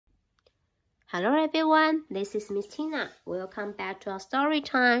Hello everyone, this is Ms.Tina. Welcome back to our story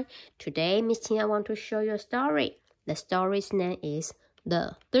time. Today, Ms.Tina want to show you a story. The story's name is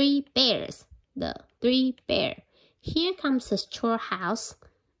The Three Bears. The Three Bears. Here comes a storehouse.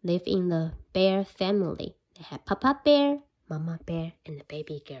 Live in the bear family. They have Papa Bear, Mama Bear, and a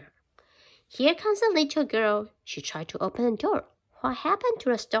baby girl. Here comes a little girl. She tried to open the door. What happened to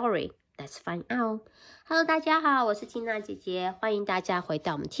the story? Let's find out. Hello， 大家好，我是Tina姐姐，欢迎大家回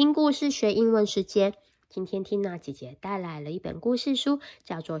到我们听故事学英文时间。今天Tina姐姐带来了一本故事书，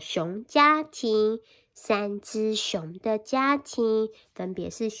叫做《熊家庭》。三只熊的家庭，分别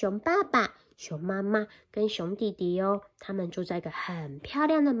是熊爸爸、熊妈妈跟熊弟弟哦。他们住在一个很漂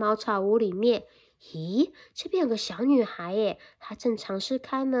亮的茅草屋里面。咦，这边有个小女孩耶，她正尝试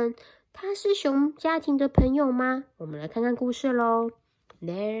开门。她是熊家庭的朋友吗？我们来看看故事咯。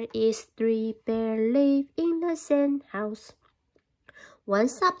There is 3 bears live in the same house.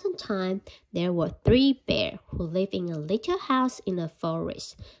 Once upon a time, there were 3 bears who lived in a little house in the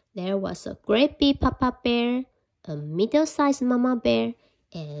forest. There was a great big Papa Bear, a middle-sized Mama Bear,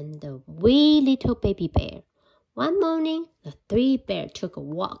 and a wee little baby bear. One morning, the 3 bears took a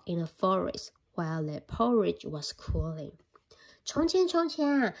walk in the forest while their porridge was cooling.从前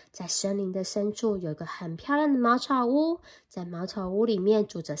啊，在森林的深处有个很漂亮的茅草屋，在茅草屋里面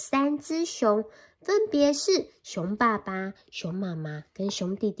住着3只熊，分别是熊爸爸、熊妈妈跟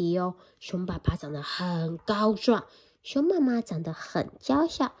熊弟弟哦。熊爸爸长得很高壮，熊妈妈长得很娇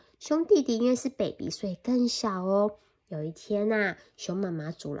小，熊弟弟因为是 baby 所以更小哦。有一天啊，熊妈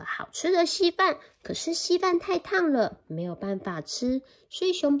妈煮了好吃的稀饭，可是稀饭太烫了，没有办法吃，所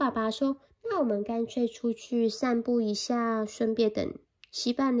以熊爸爸说，那我们干脆出去散步一下，顺便等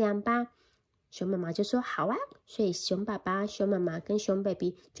稀饭凉吧。熊妈妈就说好啊，所以熊爸爸、熊妈妈跟熊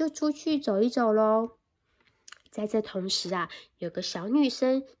baby 就出去走一走咯。在这同时啊，有个小女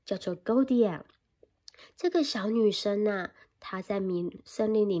生叫做 Goldie。这个小女生啊，她在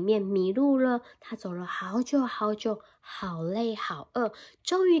森林里面迷路了，她走了好久好久，好累好饿，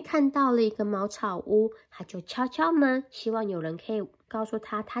终于看到了一个茅草屋，她就敲敲门，希望有人可以告诉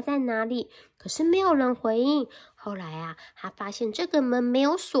她她在哪里，可是没有人回应。后来啊，她发现这个门没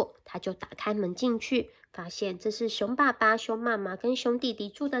有锁，她就打开门进去，发现这是熊爸爸、熊妈妈跟熊弟弟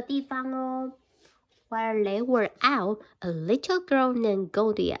住的地方哦。While they were out, a little girl named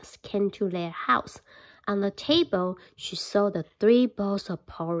Goldie came to their house.On the table, she saw the 3 bowls of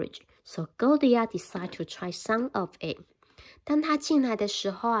porridge, so Goldie decided to try some of it. 当她进来的时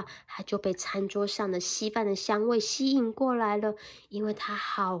候啊，她就被餐桌上的稀饭的香味吸引过来了，因为她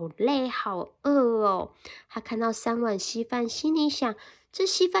好累好饿哦。她看到3碗稀饭，心里想，这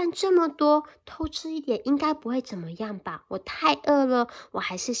稀饭这么多，偷吃一点应该不会怎么样吧，我太饿了，我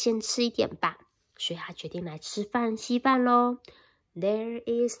还是先吃一点吧。所以她决定来吃稀饭咯。There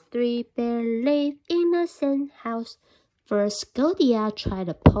is 3 bears live in the same house. First, Goldie tried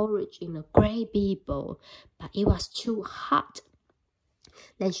the porridge in a great big bowl, but it was too hot.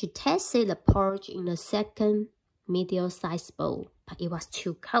 Then she tasted the porridge in the second medium-sized bowl, but it was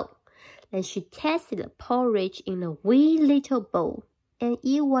too cold. Then she tasted the porridge in a wee little bowl, and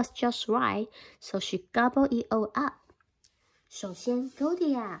it was just right, so she gobbled it all up.首先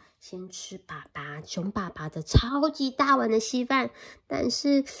Goldie 先吃熊爸爸的超级大碗的稀饭，但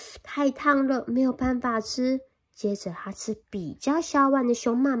是太烫了，没有办法吃。接着他吃比较小碗的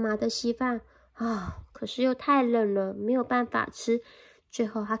熊妈妈的稀饭，可是又太冷了，没有办法吃。最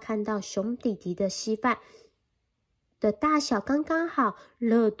后他看到熊弟弟的稀饭的大小刚刚好，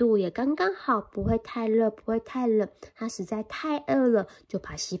热度也刚刚好，不会太热，不会太冷。他实在太饿了，就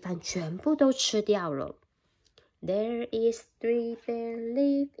把稀饭全部都吃掉了。There is 3 bears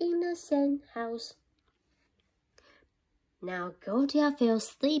live in the same house. Now Goldie felt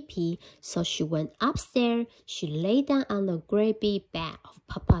sleepy, so she went upstairs. She lay down on the great big bed of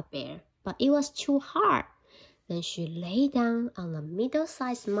Papa Bear, but it was too hard. Then she lay down on the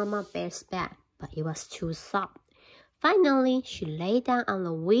middle-sized Mama Bear's bed, but it was too soft. Finally, she lay down on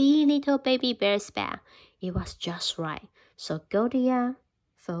the wee little baby bear's bed. It was just right, so Goldie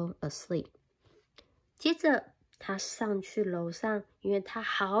fell asleep. 接着他上去楼上，因为他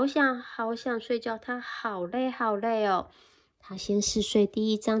好想睡觉，他好累哦。他先是睡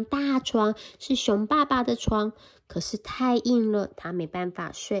第一张大床，是熊爸爸的床，可是太硬了，他没办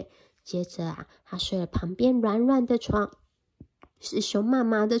法睡。接着他睡了旁边软软的床，是熊妈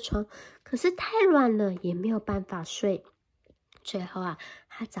妈的床，可是太软了，也没有办法睡。最后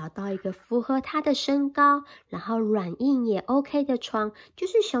他找到一个符合他的身高，然后软硬也 OK 的床，就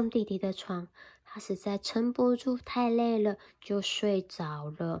是熊弟弟的床。他实在撑不住，太累了，就睡着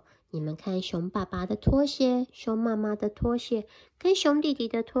了。你们看熊爸爸的拖鞋，熊妈妈的拖鞋，跟熊弟弟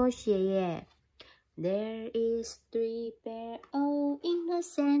的拖鞋耶。There is 3 bears all in the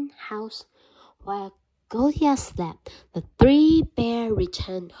sand house. While Goldie slept, the 3 bears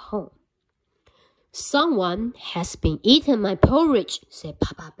returned home. Someone has been eating my porridge, said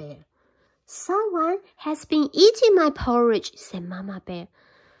Papa Bear. Someone has been eating my porridge, said Mama Bear.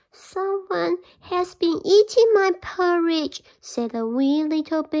 Someone has been eating my porridge, said the wee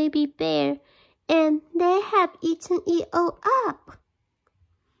little baby bear, and they have eaten it all up.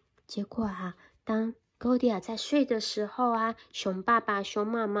 结果当Goldie在睡的时候熊爸爸、熊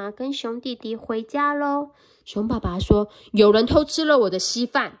妈妈跟熊弟弟回家咯。熊爸爸说，有人偷吃了我的稀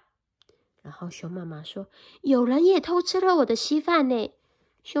饭。然后熊妈妈说，有人也偷吃了我的稀饭呢。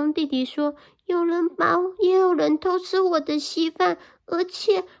熊弟弟说，也有人偷吃我的稀饭，而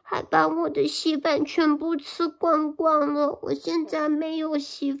且还把我的稀饭全部吃光光了，我现在没有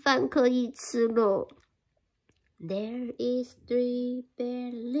稀饭可以吃了。There is 3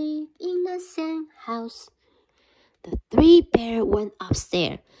 bears live in a sand house. The 3 bears went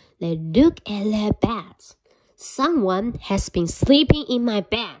upstairs. They looked at their beds. Someone has been sleeping in my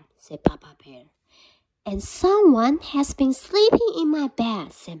bed, said Papa Bear. And someone has been sleeping in my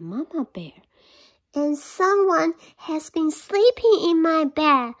bed, said Mama Bear. And someone has been sleeping in my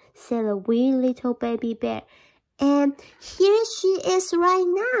bed, said the wee little baby bear. And here she is right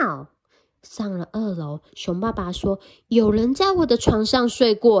now. 上了2楼，熊爸爸说，有人在我的床上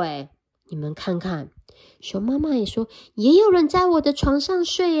睡过你们看看。熊妈妈也说，也有人在我的床上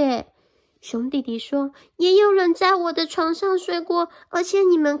睡熊弟弟说，也有人在我的床上睡过，而且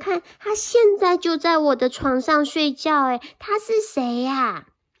你们看，他现在就在我的床上睡觉他是谁呀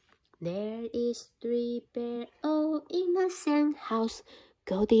？There is 3 bears all in a sand house.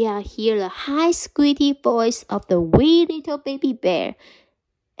 Goldie heard the high squeaky voice of the wee little baby bear,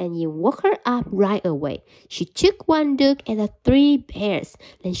 and it woke her up right away. She took one look at the 3 bears,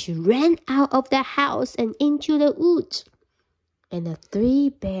 then she ran out of the house and into the woods. And the 3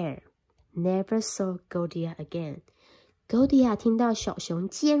 bears never saw Goldie again. Goldie听到小熊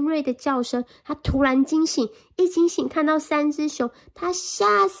尖锐的叫声，他突然惊醒，一惊醒看到3只熊，他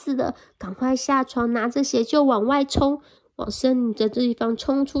吓死了，赶快下床，拿着鞋就往外冲，往森林的地方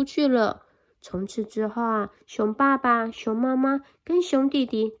冲出去了。从此之后熊爸爸、熊妈妈跟熊弟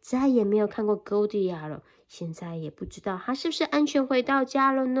弟再也没有看过 Goldie 了，现在也不知道他是不是安全回到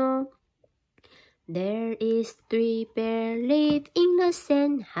家了呢。There is 3 bears live in a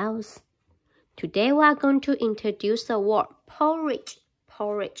sand house. Today we are going to introduce the word porridge.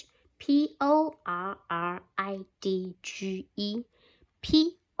 Porridge. P-O-R-R-I-D-G-E.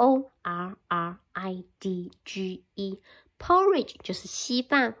 P-O-R-R-I-D-G-E. Porridge 就是稀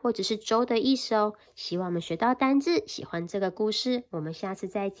饭或者是粥的意思希望我们学到单字，喜欢这个故事，我们下次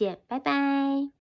再见，拜拜。